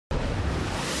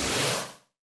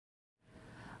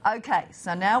OK,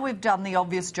 so now we've done the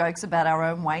obvious jokes about our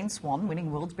own Wayne Swan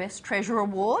winning World's Best Treasure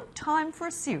Award. Time for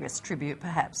a serious tribute,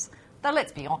 perhaps. Though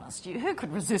let's be honest, who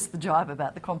could resist the jibe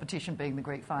about the competition being the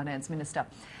Greek finance minister?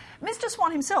 Mr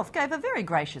Swan himself gave a very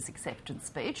gracious acceptance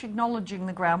speech, acknowledging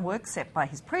the groundwork set by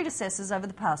his predecessors over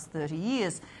the past 30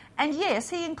 years. And yes,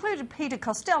 he included Peter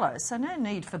Costello, so no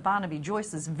need for Barnaby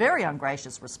Joyce's very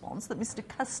ungracious response that Mr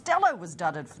Costello was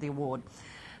dudded for the award.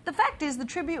 The fact is, the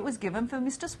tribute was given for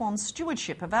Mr Swan's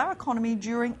stewardship of our economy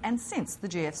during and since the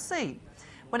GFC.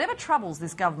 Whatever troubles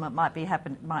this government might be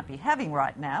having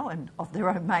right now, and of their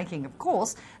own making, of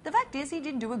course, the fact is he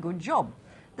did do a good job.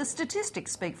 The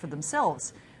statistics speak for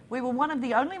themselves. We were one of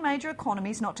the only major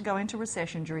economies not to go into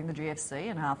recession during the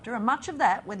GFC and after, and much of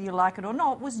that, whether you like it or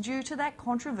not, was due to that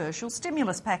controversial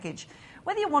stimulus package.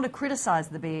 Whether you want to criticise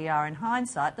the BER in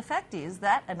hindsight, the fact is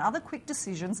that and other quick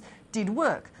decisions did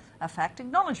work, a fact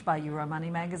acknowledged by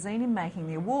Euromoney magazine in making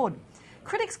the award.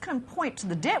 Critics can point to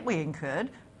the debt we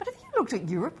incurred, but have you looked at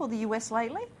Europe or the US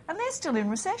lately? And they're still in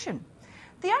recession.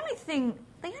 The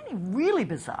only really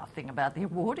bizarre thing about the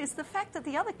award is the fact that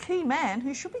the other key man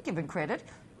who should be given credit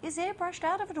is airbrushed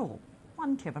out of it all.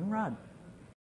 One Kevin Rudd.